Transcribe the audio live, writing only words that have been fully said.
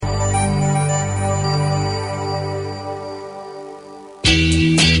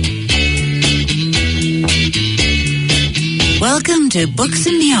to Books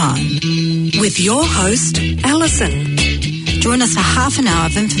and Beyond with your host, Alison. Join us for half an hour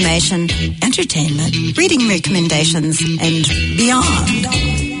of information, entertainment, reading recommendations, and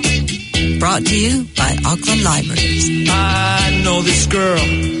beyond. Brought to you by Auckland Libraries. I know this girl,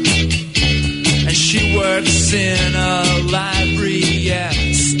 and she works in a library, yeah,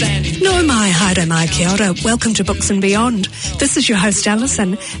 standing... No mai, haere mai, kia ora. Welcome to Books and Beyond. This is your host,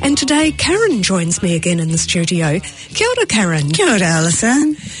 Alison, and today Karen joins me again in the studio. Kia ora, Karen. Kia ora,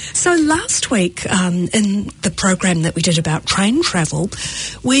 Alison. So last week, in the program that we did about train travel,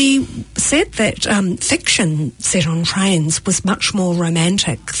 we said that fiction set on trains was much more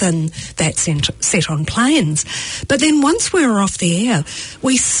romantic than that set on planes. But then once we were off the air,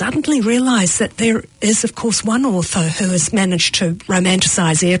 we suddenly realised that there is, of course, one author who has managed to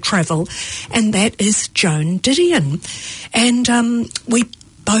romanticise air travel, and that is Joan Didion. And we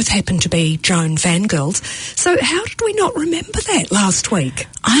both happen to be Joan fangirls. So how did we not remember that last week?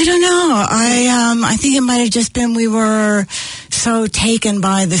 I don't know. I think it might have just been we were so taken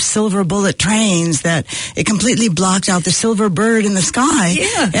by the silver bullet trains that it completely blocked out the silver bird in the sky.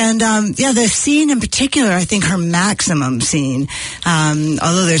 Yeah. And, the scene in particular, I think her maximum scene,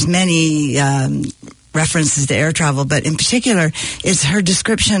 although there's many references to air travel, but in particular is her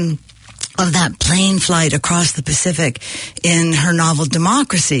description of that plane flight across the Pacific in her novel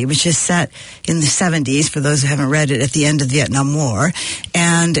Democracy, which is set in the 70s, for those who haven't read it, at the end of the Vietnam War.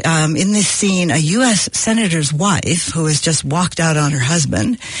 And in this scene, a U.S. senator's wife, who has just walked out on her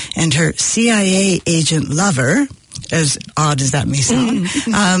husband, and her CIA agent lover, as odd as that may sound,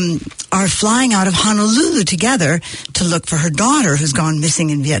 are flying out of Honolulu together to look for her daughter who's gone missing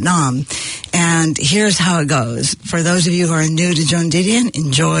in Vietnam. And here's how it goes. For those of you who are new to Joan Didion,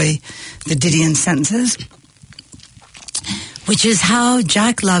 enjoy the Didion sentences, which is how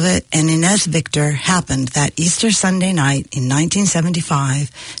Jack Lovett and Inez Victor happened that Easter Sunday night in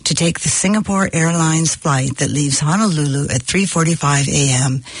 1975 to take the Singapore Airlines flight that leaves Honolulu at 3:45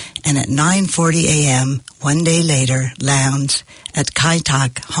 a.m. and at 9:40 a.m. one day later lands at Kai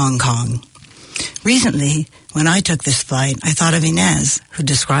Tak, Hong Kong. Recently, when I took this flight, I thought of Inez, who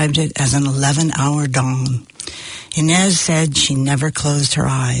described it as an 11-hour dawn. Inez said she never closed her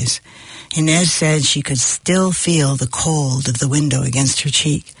eyes. Inez said she could still feel the cold of the window against her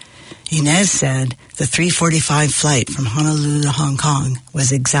cheek. Inez said the 3:45 flight from Honolulu to Hong Kong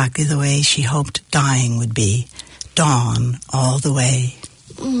was exactly the way she hoped dying would be. Dawn all the way.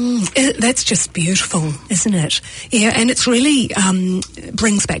 That's just beautiful, isn't it? Yeah, and it's really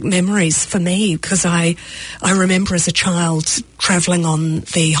brings back memories for me, because I remember as a child travelling on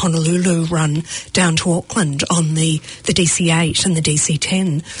the Honolulu run down to Auckland on the DC-8 and the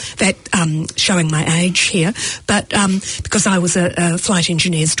DC-10, that showing my age here, but because I was a flight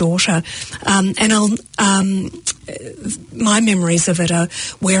engineer's daughter, and my memories of it are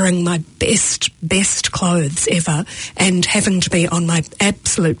wearing my best clothes ever and having to be on my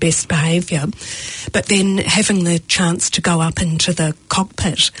absolute best behaviour, but then having the chance to go up into the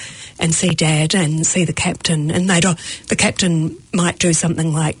cockpit and see Dad and see the captain, and the captain might do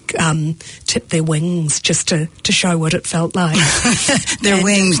something like tip their wings just to show what it felt like. Their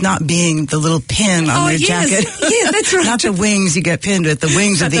wings not being the little pin on their jacket. Yeah, that's right. Not the wings you get pinned with, the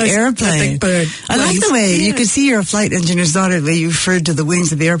wings of the airplane. The big bird I like the way you could see you're a flight engineer's daughter, the way you referred to the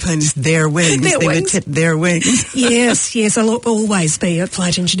wings of the airplane as their wings. They would tip their wings. Yes, I'll always be a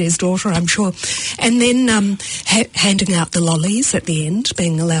flight engineer's daughter, I'm sure. And then handing out the lollies at the end,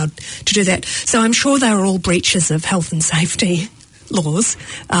 being allowed to do that. So I'm sure they were all breaches of health and safety laws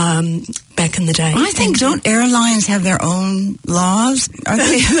back in the day. I think, don't airlines have their own laws? Are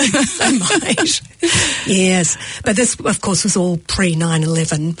they? They might. Yes. But this, of course, was all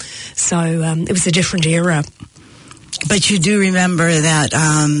pre-9/11, so it was a different era. But you do remember that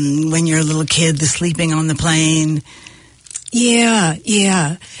when you're a little kid, the sleeping on the plane. Yeah,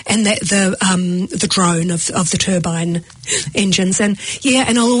 and the drone of the turbine engines, and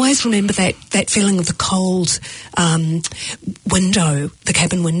I'll always remember that feeling of the cold window, the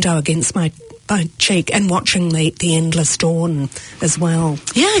cabin window against my cheek, and watching the endless dawn as well.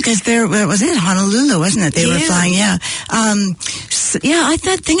 Yeah, because was it Honolulu, wasn't it? They were flying. Yeah,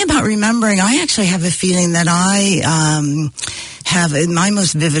 that thing about remembering. I actually have a feeling that I have my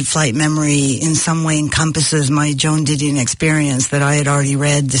most vivid flight memory in some way encompasses my Joan Didion experience, that I had already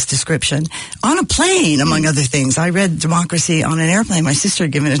read this description on a plane, among other things. I read Democracy on an airplane. My sister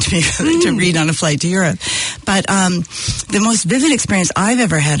had given it to me to read on a flight to Europe. But the most vivid experience I've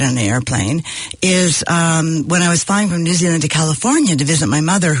ever had on an airplane is when I was flying from New Zealand to California to visit my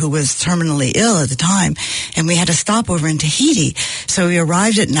mother, who was terminally ill at the time, and we had a stopover in Tahiti. So we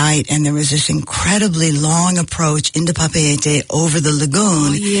arrived at night, and there was this incredibly long approach into Papeete over the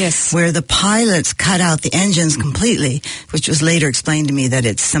lagoon, Oh, yes. where the pilots cut out the engines completely, which was later explained to me that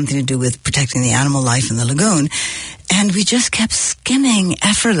it's something to do with protecting the animal life in the lagoon. And we just kept skimming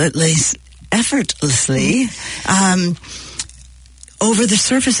effortlessly over the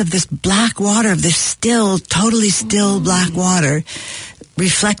surface of this black water, of this still, totally still black water,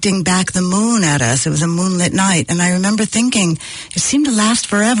 reflecting back the moon at us. It was a moonlit night. And I remember thinking, it seemed to last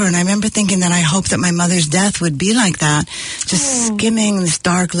forever. And I remember thinking that I hoped that my mother's death would be like that, just skimming this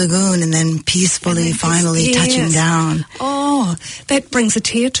dark lagoon and then peacefully, finally touching down. Oh, that brings a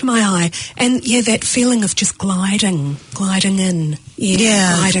tear to my eye. And yeah, that feeling of just gliding in.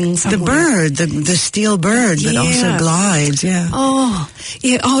 Yeah, gliding somewhere. The bird, the steel bird that also glides, Oh,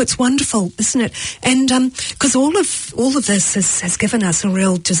 yeah. Oh, it's wonderful, isn't it? And because all of this has given us a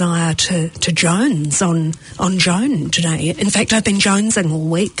real desire to Jones on Joan today. In fact, I've been jonesing all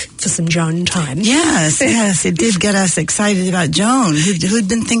week for some Joan time. Yes, it did get us excited about Joan. Who'd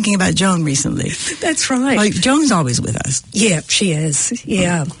been thinking about Joan recently? That's right. Like, Joan's always with us. Yeah, she is.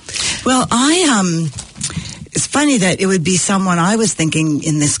 Yeah. Well, it's funny that it would be someone I was thinking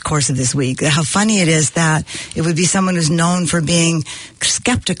in this course of this week, how funny it is that it would be someone who's known for being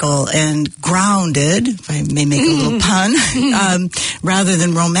skeptical and grounded, if I may make a little pun, rather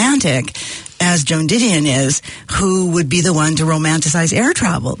than romantic, as Joan Didion is, who would be the one to romanticize air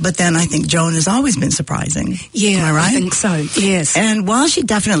travel. But then I think Joan has always been surprising. Yeah, am I right? I think so, yes. And while she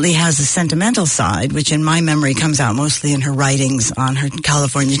definitely has a sentimental side, which in my memory comes out mostly in her writings on her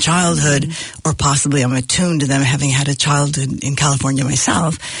California childhood, or possibly I'm attuned to them having had a childhood in California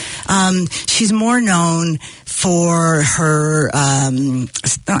myself, she's more known for her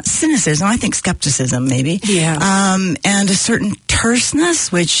not cynicism, I think skepticism maybe, and a certain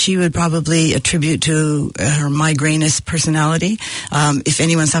terseness, which she would probably attribute to her migrainous personality. If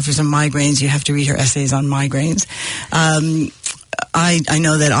anyone suffers from migraines, you have to read her essays on migraines. I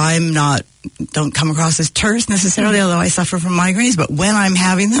know that don't come across as terse necessarily, although I suffer from migraines, but when I'm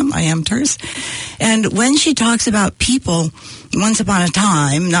having them, I am terse. And when she talks about people, once upon a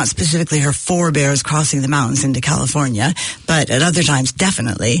time, not specifically her forebears crossing the mountains into California, but at other times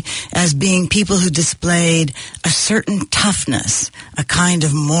definitely, as being people who displayed a certain toughness, a kind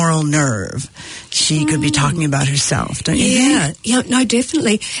of moral nerve, she could be talking about herself, don't you think? Yeah, no,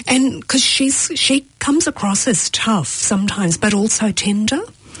 definitely. And because she comes across as tough sometimes, but also tender.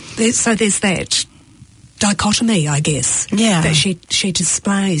 So there's that dichotomy, I guess, that she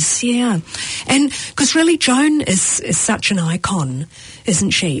displays, and because really Joan is such an icon,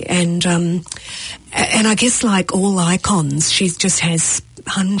 isn't she? And I guess like all icons, she just has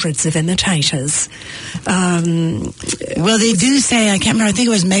hundreds of imitators. Well, they do say, I can't remember, I think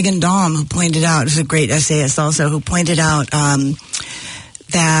it was Megan Daum who pointed out, it was a great essayist also, who pointed out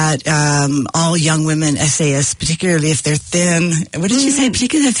that all young women essayists, particularly if they're thin, what did she say?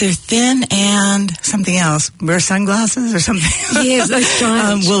 Particularly if they're thin and something else, wear sunglasses or something. Yeah, those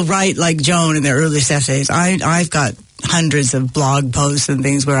giant. Will write like Joan in their earliest essays. I've got hundreds of blog posts and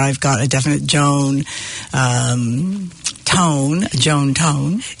things where I've got a definite Joan tone.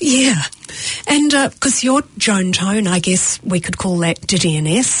 Yeah. And because you're Joan tone, I guess we could call that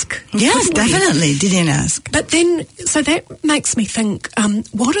Didion-esque. Yes, definitely, Didion-esque. But then, so that makes me think,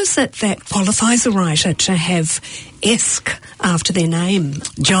 what is it that qualifies a writer to have esque after their name?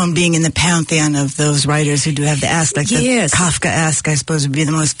 Joan being in the pantheon of those writers who do have the esque, like the Kafka-esque, I suppose, would be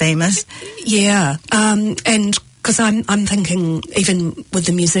the most famous. Yeah, and because I'm thinking even with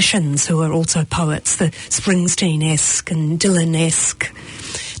the musicians who are also poets, the Springsteen-esque and Dylan-esque,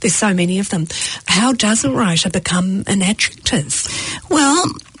 there's so many of them. How does a writer become an adjective? Well,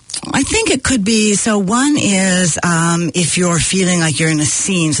 I think it could be, so one is if you're feeling like you're in a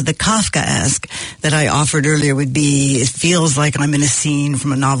scene, so the Kafkaesque that I offered earlier would be, it feels like I'm in a scene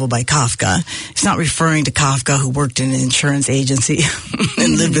from a novel by Kafka. It's not referring to Kafka who worked in an insurance agency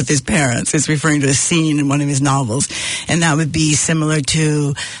and lived with his parents. It's referring to a scene in one of his novels. And that would be similar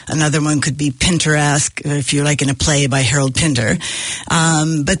to, another one could be Pinteresque, if you're like in a play by Harold Pinter.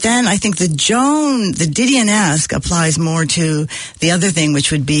 But then I think the Didion-esque applies more to the other thing,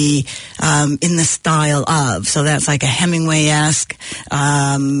 which would be in the style of. So that's like a Hemingway-esque,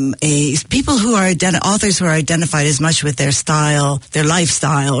 people who are authors who are identified as much with their style, their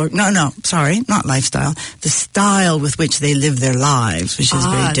lifestyle, or not lifestyle, the style with which they live their lives, which is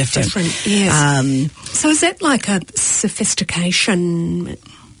very different. Yes. So is that like a sophistication?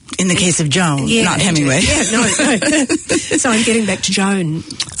 In the case of Joan, not Hemingway. Yeah, no. So I'm getting back to Joan.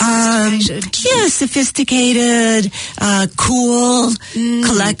 Sophisticated, cool,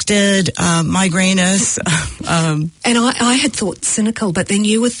 collected, migrainous. And I had thought cynical, but then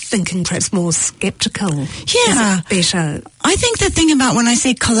you were thinking perhaps more skeptical. Yeah. Is it better? I think the thing about, when I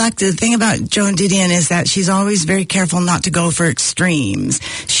say collected, the thing about Joan Didion is that she's always very careful not to go for extremes.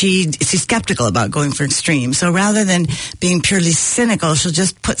 She's skeptical about going for extremes. So rather than being purely cynical, she'll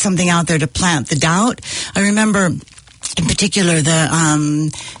just put something out there to plant the doubt. I remember, in particular,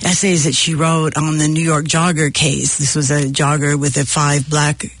 the essays that she wrote on the New York jogger case. This was a jogger with 5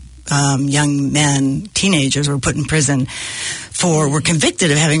 black young men, teenagers, were put in prison were convicted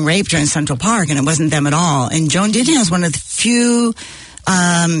of having raped her in Central Park, and it wasn't them at all. And Joan Didion is one of the few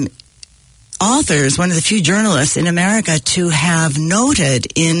authors, one of the few journalists in America to have noted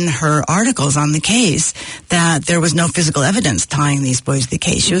in her articles on the case that there was no physical evidence tying these boys to the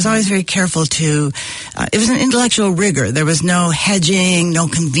case. She was always very careful to, it was an intellectual rigor. There was no hedging, no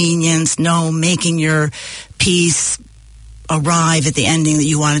convenience, no making your piece arrive at the ending that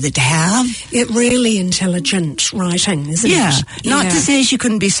you wanted it to have. It really intelligent writing, isn't it? Not to say she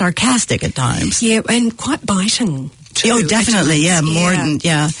couldn't be sarcastic at times. Yeah, and quite biting too. Oh, definitely, more than,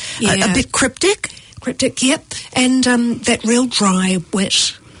 A bit cryptic? Cryptic, yep. And that real dry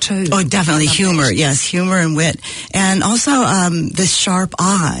wit too. Oh, definitely. Humor, yes, humor and wit. And also this sharp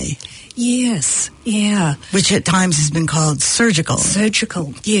eye. Yes, yeah. Which at times has been called surgical.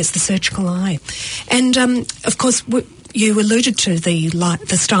 Surgical, yes, the surgical eye. And, of course, you alluded to the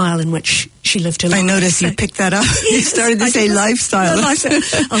style in which she lived her life. I noticed you picked that up. Yes, you started to say lifestyle.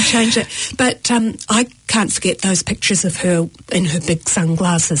 I'll change it. But I can't forget those pictures of her in her big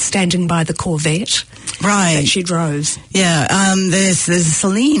sunglasses standing by the Corvette. Right. That she drove. Yeah. There's a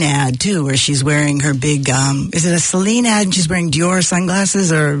Celine ad, too, where she's wearing her big, is it a Celine ad and she's wearing Dior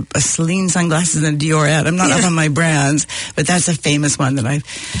sunglasses, or a Celine sunglasses and a Dior ad? I'm not up on my brands, but that's a famous one that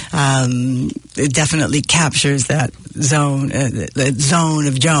it definitely captures that zone, the zone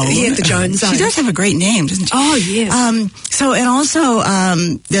of Joan. Yeah, the Joan zone. She does have a great name, doesn't she? Oh, yeah. So, and also,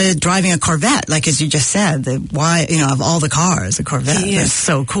 the driving a Corvette, like as you just said, of all the cars, a Corvette. Yeah. That's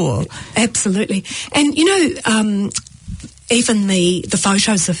so cool. Absolutely. And, even the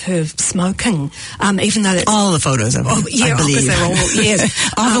photos of her smoking, even though all the photos of her, I believe. They're all,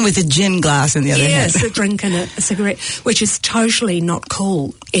 yes. Often with a gin glass in the other hand. Yes, a drink and a cigarette, which is totally not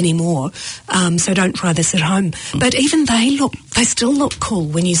cool anymore. So don't try this at home. But even they still look cool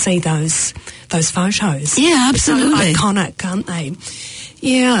when you see those photos. Yeah, absolutely. So iconic, aren't they?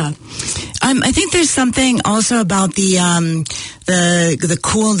 Yeah. I think there's something also about the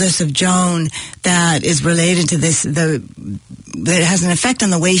coolness of Joan that is related to this, that has an effect on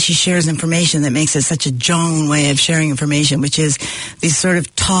the way she shares information that makes it such a Joan way of sharing information, which is these sort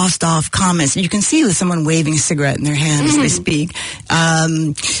of tossed off comments. You can see with someone waving a cigarette in their hand as they speak.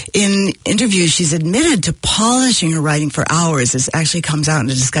 In interviews, she's admitted to polishing her writing for hours. This actually comes out in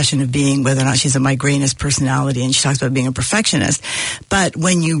a discussion of whether or not she's a migrainous personality, and she talks about being a perfectionist. But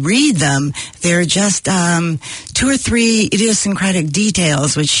when you read them, they're just 2 or 3 idiosyncratic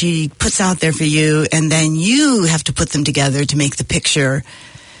details which she puts out there for you, and then you have to put them together to make the picture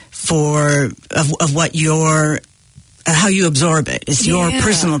of what how you absorb it. It's your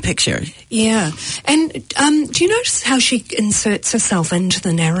personal picture. Yeah. And do you notice how she inserts herself into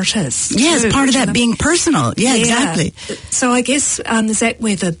the narratives? Yes, part of that being personal. Yeah, exactly. So I guess is that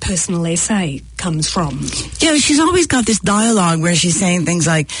where the personal essay comes from? Yeah, she's always got this dialogue where she's saying things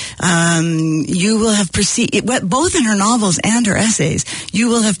like, you will have perceived, both in her novels and her essays, you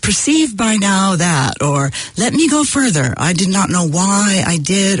will have perceived by now that, or let me go further. I did not know why I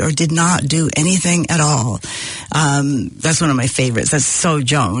did or did not do anything at all. That's one of my favorites. That's so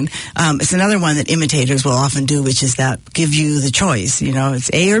Joan. It's another one that imitators will often do, which is that give you the choice. It's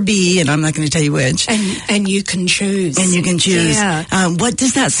A or B, and I'm not going to tell you which. And you can choose. And you can choose. Yeah. What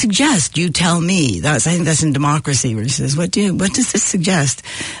does that suggest? You tell me. I think that's in Democracy, where she says, what does this suggest?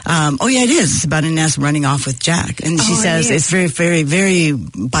 It is. It's about Inez running off with Jack. And she says it's very, very, very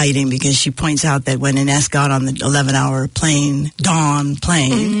biting, because she points out that when Inez got on the 11-hour Dawn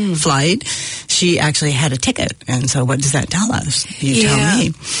plane flight, she actually had a ticket. And so what does that tell us? You tell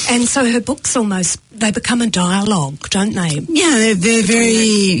me. And so her books they become a dialogue, don't they? Yeah, they're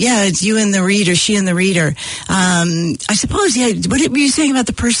very, it's you and the reader, she and the reader. I suppose, what were you saying about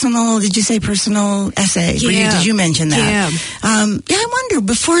the personal, did you say personal essay? Yeah. Did you mention that? Yeah. I wonder,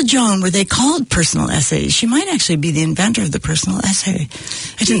 before Joan, were they called personal essays? She might actually be the inventor of the personal essay.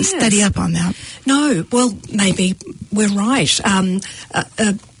 I didn't study up on that. No, well, maybe we're right.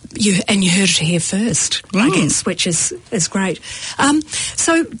 You heard it here first, I guess, which is great.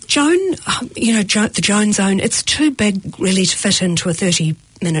 So Joan, the Joan Zone, it's too big really to fit into a 30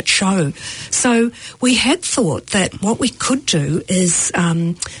 minute show. So we had thought that what we could do is,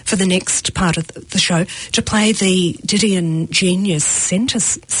 for the next part of the show, to play the Didion Genius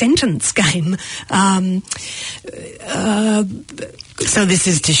sentence game. So this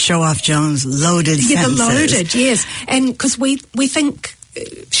is to show off Joan's loaded sentences. Yeah, the loaded, yes. And because we think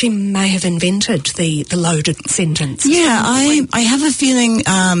she may have invented the loaded sentence. Yeah, I have a feeling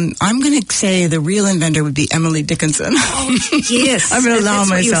I'm going to say the real inventor would be Emily Dickinson. Oh, yes. I'm going to allow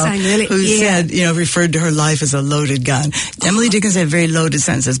myself, who said, referred to her life as a loaded gun. Emily Dickinson had very loaded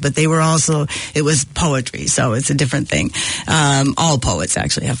sentences, but they were also, it was poetry, so it's a different thing. All poets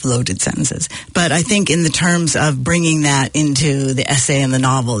actually have loaded sentences. But I think in the terms of bringing that into the essay and the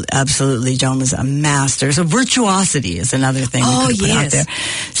novel, absolutely, Joan was a master. So virtuosity is another thing we could put out there.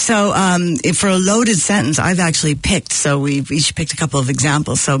 So for a loaded sentence, I've actually picked, so we've each picked a couple of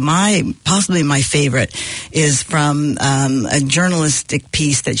examples. So possibly my favorite is from a journalistic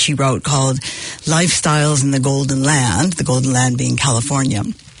piece that she wrote called Lifestyles in the Golden Land being California.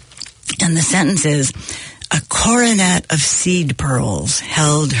 And the sentence is, a coronet of seed pearls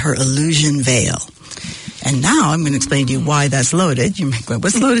held her illusion veil. And now I'm going to explain to you why that's loaded. You might go,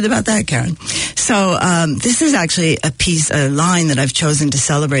 what's loaded about that, Karen? So this is actually a line that I've chosen to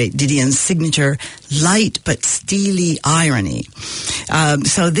celebrate Didion's signature light but steely irony.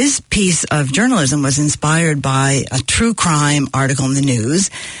 So this piece of journalism was inspired by a true crime article in the news,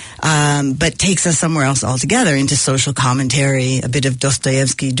 but takes us somewhere else altogether into social commentary, a bit of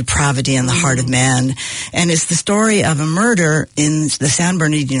Dostoevsky, depravity in the heart of man. And it's the story of a murder in the San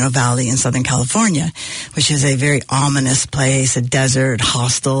Bernardino Valley in Southern California, which is a very ominous place, a desert,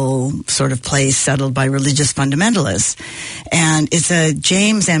 hostile sort of place settled by religious fundamentalists. And it's a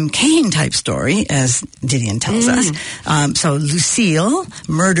James M. Cain type story, as Didion tells us. So Lucille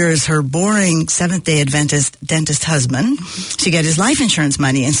murders her boring Seventh-day Adventist dentist husband to get his life insurance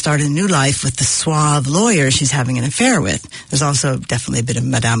money and start a new life with the suave lawyer she's having an affair with. There's also definitely a bit of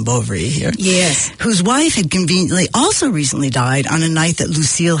Madame Bovary here. Yes. Whose wife had conveniently also recently died on a night that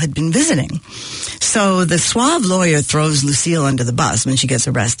Lucille had been visiting. So the suave lawyer throws Lucille under the bus when she gets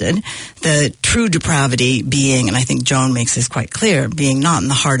arrested. The true depravity being, and I think Joan makes this quite clear, being not in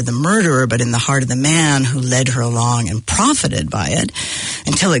the heart of the murderer, but in the heart of the man who led her along and profited by it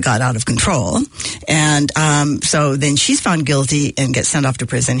until it got out of control. And so then she's found guilty and gets sent off to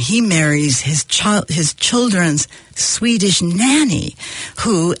prison. He marries his children's Swedish nanny,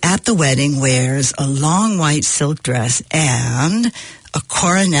 who at the wedding wears a long white silk dress and a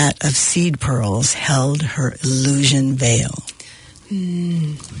coronet of seed pearls held her illusion veil.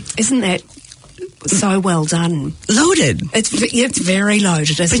 Isn't that so well done? Loaded. It's very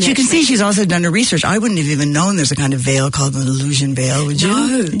loaded, isn't it? But you can see she's also done her research. I wouldn't have even known there's a kind of veil called an illusion veil, would you?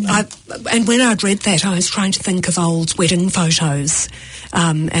 No. And when I'd read that, I was trying to think of old wedding photos.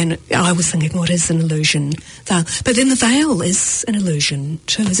 And I was thinking, what is an illusion veil? But then the veil is an illusion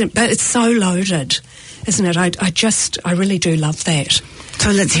too, isn't it? But it's so loaded, isn't it? I really do love that. So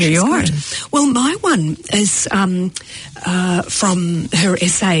let's hear yours. Well, my one is from her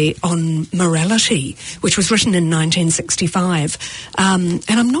essay on morality, which was written in 1965. And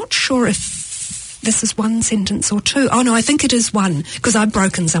I'm not sure if this is one sentence or two. Oh, no, I think it is one, because I've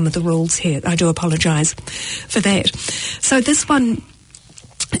broken some of the rules here. I do apologise for that. So this one,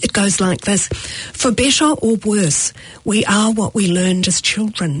 it goes like this. For better or worse, we are what we learned as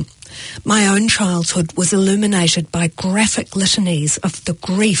children. My own childhood was illuminated by graphic litanies of the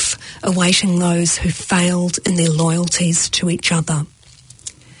grief awaiting those who failed in their loyalties to each other.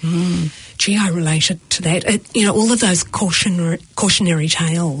 Gee, I related to that. All of those cautionary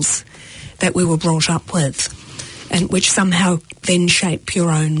tales that we were brought up with, and which somehow then shape your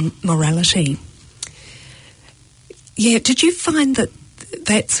own morality. Yeah, did you find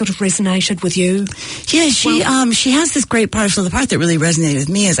that sort of resonated with you? Yeah, she has this great part. So the part that really resonated with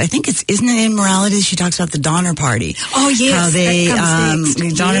me is, I think isn't it in Morality? She talks about the Donner Party. Oh yes, how they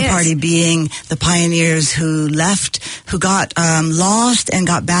the Donner Party being the pioneers who got lost and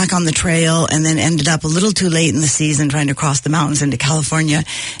got back on the trail, and then ended up a little too late in the season trying to cross the mountains into California,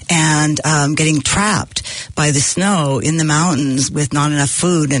 and getting trapped by the snow in the mountains with not enough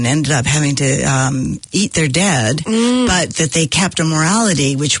food, and ended up having to eat their dead, but that they kept a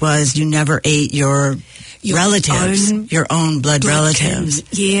morality, which was you never ate your relatives, your own blood relatives.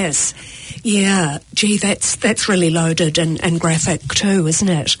 Yes. Yeah. Gee, that's really loaded and graphic too, isn't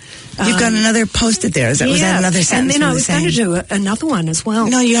it? You've got another post-it there. Was that another sentence? And then I was going to do another one as well.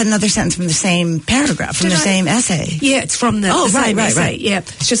 No, you had another sentence from the same paragraph, from the same essay. Yeah, it's from the same essay. Right. Yeah,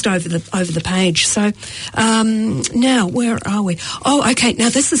 it's just over the page. So now, where are we? Oh, okay. Now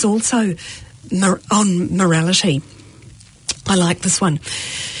this is also on morality. I like this one.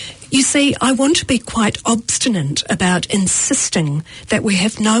 You see, I want to be quite obstinate about insisting that we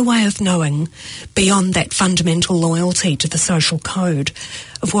have no way of knowing beyond that fundamental loyalty to the social code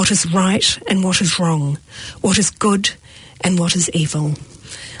of what is right and what is wrong, what is good and what is evil.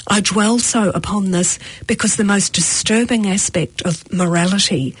 I dwell so upon this because the most disturbing aspect of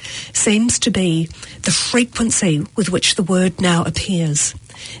morality seems to be the frequency with which the word now appears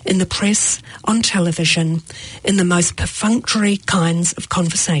in the press, on television, in the most perfunctory kinds of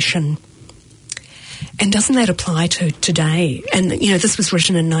conversation. And doesn't that apply to today? And, this was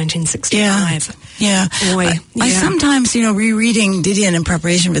written in 1965. Yeah. Boy, I sometimes, rereading Didion in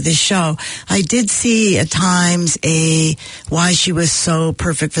preparation for this show, I did see at times why she was so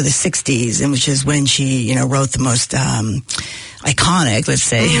perfect for the 60s, and which is when she, wrote the most iconic, let's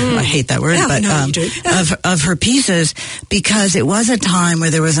say, I hate that word, but you do. of her pieces, because it was a time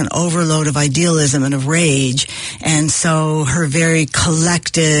where there was an overload of idealism and of rage, and so her very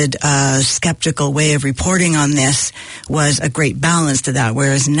collected, skeptical way of reporting on this was a great balance to that,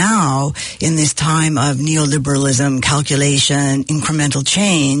 whereas now, in this time of neoliberalism, calculation, incremental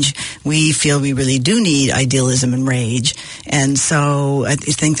change, we feel we really do need idealism and rage, and so I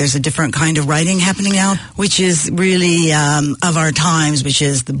think there's a different kind of writing happening now, which is really of our times, which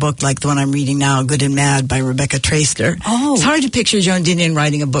is the book like the one I'm reading now, Good and Mad by Rebecca Traister. Oh. It's hard to picture Joan Didion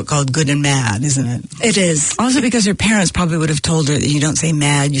writing a book called Good and Mad, isn't it? It is. Also because her parents probably would have told her that you don't say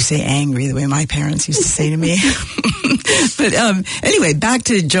mad, you say angry, the way my parents used to say to me. But anyway, back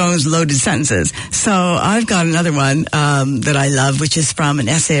to Joan's loaded sentences. So I've got another one that I love, which is from an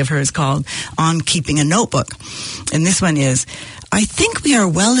essay of hers called On Keeping a Notebook. And this one is, I think we are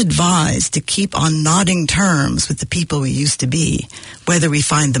well advised to keep on nodding terms with the people we used to be, whether we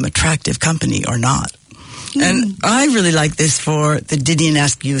find them attractive company or not. And I really like this for the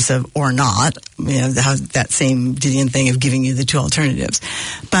Didion-esque use of or not, that same Didion thing of giving you the two alternatives.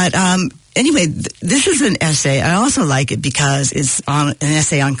 But anyway, this is an essay. I also like it because it's an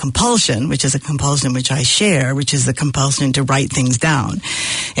essay on compulsion, which is a compulsion which I share, which is the compulsion to write things down.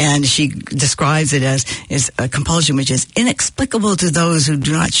 And she describes it as a compulsion which is inexplicable to those who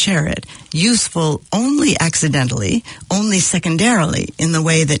do not share it, useful only accidentally, only secondarily, in the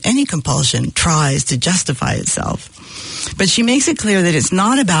way that any compulsion tries to justify itself. But she makes it clear that it's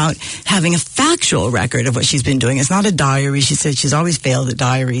not about having a factual record of what she's been doing. It's not a diary. She said she's always failed at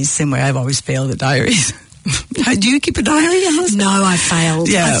diaries, same way I've always failed at diaries. Do you keep a diary, Alice? No, I failed.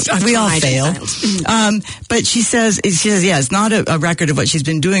 Yeah, I've we all tried fail. But she says, yeah, it's not a record of what she's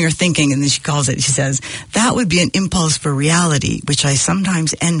been doing or thinking, and then she calls it, she says, that would be an impulse for reality, which I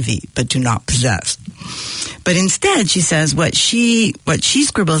sometimes envy, but do not possess. But instead, she says, what she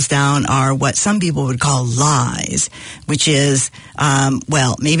scribbles down are what some people would call lies, which is,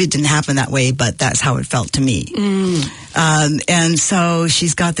 maybe it didn't happen that way, but that's how it felt to me. And so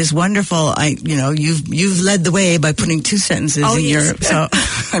she's got this wonderful, you've led the way by putting two sentences in your, so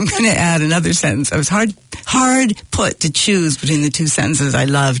I'm going to add another sentence. I was hard put to choose between the two sentences I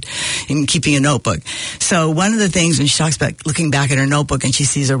loved in Keeping a Notebook. So one of the things when she talks about looking back at her notebook and she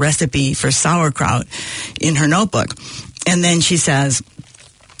sees a recipe for sauerkraut in her notebook, and then she says,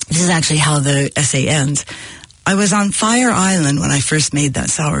 this is actually how the essay ends, I was on Fire Island when I first made that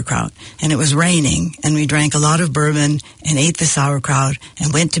sauerkraut, and it was raining, and we drank a lot of bourbon and ate the sauerkraut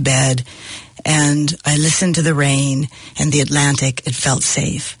and went to bed, and I listened to the rain and the Atlantic. It felt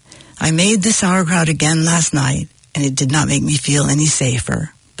safe. I made the sauerkraut again last night, and it did not make me feel any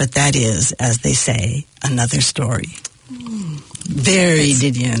safer. But that is, as they say, another story. Very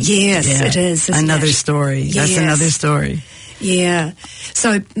Didion. Yes, yeah. It is. Another story. Yes. That's another story. Yeah.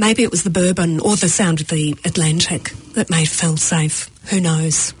 So maybe it was the bourbon or the sound of the Atlantic that made Phil safe. Who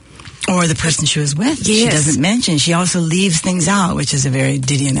knows? Or the person she was with. Yes. She doesn't mention. She also leaves things out, which is a very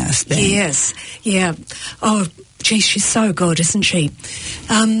Didion-esque thing. Yes. Yeah. Oh, gee, she's so good, isn't she?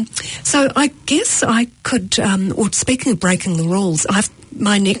 So I guess I could, or speaking of breaking the rules,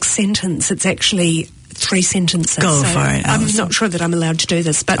 my next sentence, it's actually 3 sentences. Go for it, Alison. I'm not sure that I'm allowed to do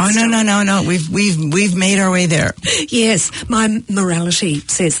this, but no. We've made our way there. Yes, my morality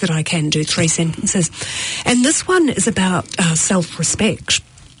says that I can do 3 sentences, and this one is about self-respect.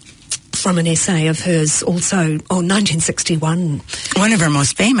 From an essay of hers, also, 1961. One of her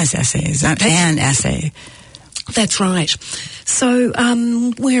most famous essays, an essay. That's right. So,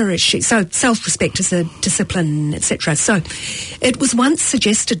 where is she? So, self-respect is a discipline, etc. So, it was once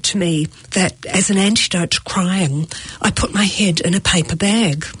suggested to me that as an antidote to crying, I put my head in a paper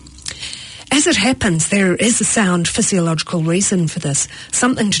bag. As it happens, there is a sound physiological reason for this,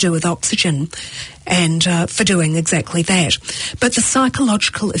 something to do with oxygen, and for doing exactly that. But the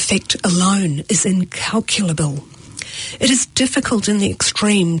psychological effect alone is incalculable. it is difficult in the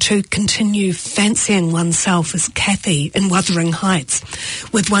extreme to continue fancying oneself as Kathy in Wuthering Heights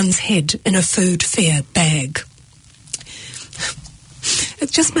with one's head in a food fair bag.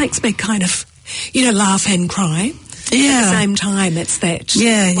 It just makes me kind of, laugh and cry. Yeah. At the same time, it's that.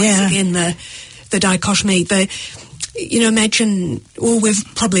 Yeah, once again, the dichotomy. Imagine, we've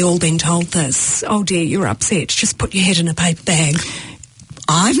probably all been told this. Oh dear, you're upset. Just put your head in a paper bag.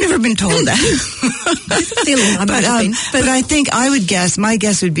 I've never been told that. But I think my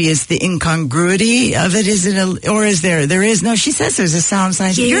guess would be is the incongruity of it. Is it or is there is no, she says there's a sound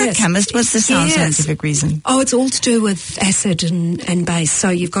scientific. Yes. You're a chemist. What's the sound scientific reason? Oh, it's all to do with acid and base. So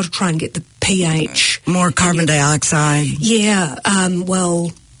you've got to try and get the pH. More carbon dioxide. Yeah.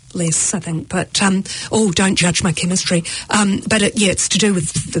 Less, I think. But, don't judge my chemistry. But it's to do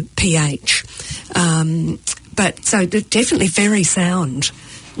with the pH. But so definitely very sound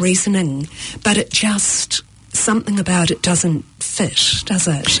reasoning, but it just, something about it doesn't fit, does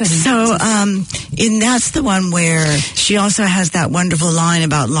it? So, and that's the one where she also has that wonderful line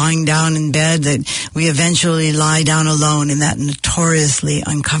about lying down in bed, that we eventually lie down alone in that notoriously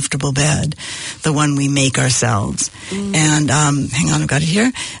uncomfortable bed, the one we make ourselves. And, hang on, I've got it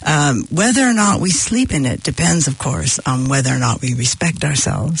here. Whether or not we sleep in it depends, of course, on whether or not we respect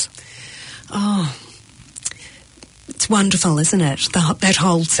ourselves. Oh, it's wonderful, isn't it? That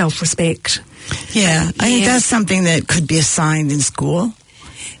whole self-respect. Yeah, I think that's something that could be assigned in school.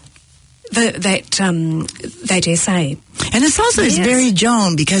 That essay. And it's also, it's very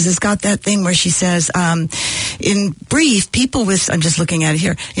Joan, because it's got that thing where she says, in brief, people with, I'm just looking at it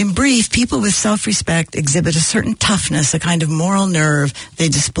here, in brief, people with self-respect exhibit a certain toughness, a kind of moral nerve. They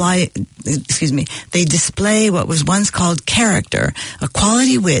display what was once called character, a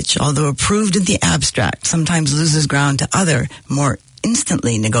quality which, although approved in the abstract, sometimes loses ground to other, more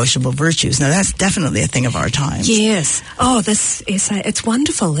instantly negotiable virtues. Now, that's definitely a thing of our times. Yes. Oh, this essay, it's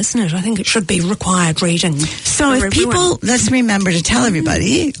wonderful, isn't it? I think it should be required reading. So if people, let's remember to tell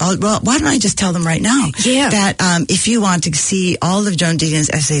everybody, well, why don't I just tell them right now? Yeah. That if you want to see all of Joan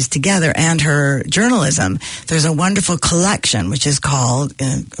Didion's essays together and her journalism, there's a wonderful collection, which is called,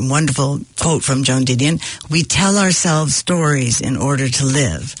 a wonderful quote from Joan Didion, "We tell ourselves stories in order to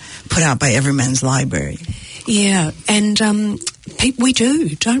live," put out by Everyman's Library. Yeah, and we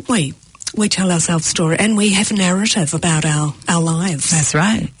do, don't we? We tell ourselves story, and we have a narrative about our lives. That's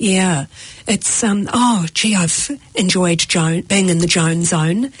right. Yeah. It's, I've enjoyed being in the Joan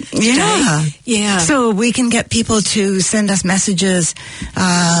zone today. Yeah. Yeah. So we can get people to send us messages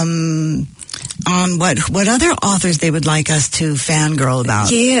on what other authors they would like us to fangirl about.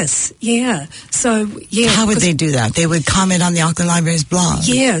 Yes, yeah. So, yeah. How would they do that? They would comment on the Auckland Library's blog.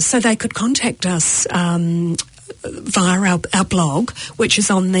 Yeah, so they could contact us via our blog, which is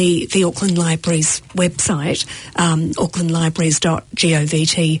on the Auckland Library's website,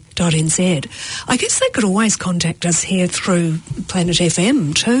 aucklandlibraries.govt.nz. I guess they could always contact us here through Planet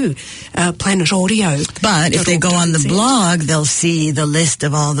FM too, Planet Audio. But if they go on the blog, they'll see the list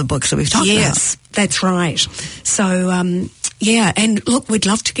of all the books that we've talked about. Yes, that's right. So, yeah, and look, we'd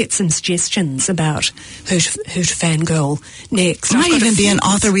love to get some suggestions about who to fangirl next. Might even be an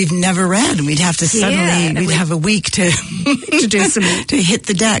author we've never read, and we'd have to suddenly, we'd have a week to do some, to hit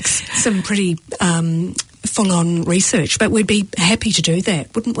the decks. Some pretty full-on research, but we'd be happy to do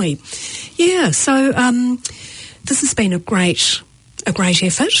that, wouldn't we? Yeah, so this has been a great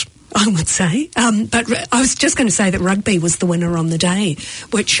effort, I would say. But I was just going to say that rugby was the winner on the day,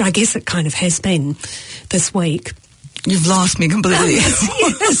 which I guess it kind of has been this week. You've lost me completely.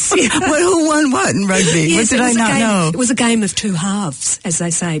 Yes. Yeah. Who won what in rugby? Yes, what did I not know? It was a game of two halves, as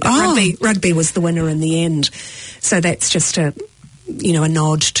they say. But rugby was the winner in the end. So that's just a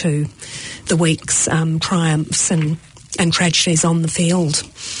nod to the week's triumphs and tragedies on the field.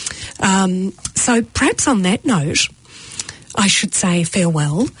 So perhaps on that note, I should say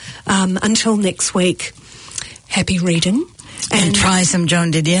farewell. Until next week, happy reading. And try some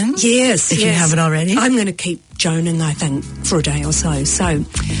Joan Didion. Yes, if you haven't already. I'm going to keep Joaning, I think, for a day or so. So,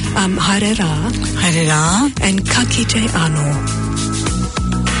 haere rā. Haere rā. And ka kite anō.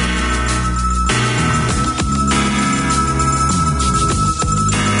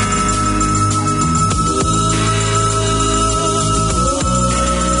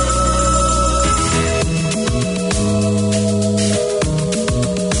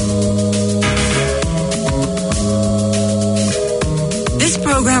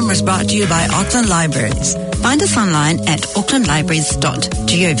 Program was brought to you by Auckland Libraries. Find us online at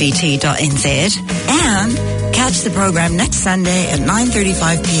aucklandlibraries.govt.nz and catch the program next Sunday at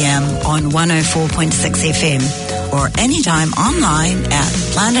 9:35 p.m. on 104.6 FM. or anytime online at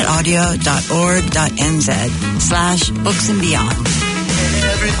planetaudio.org.nz/books and beyond.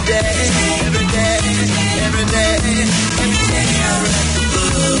 Every day, every day, every day.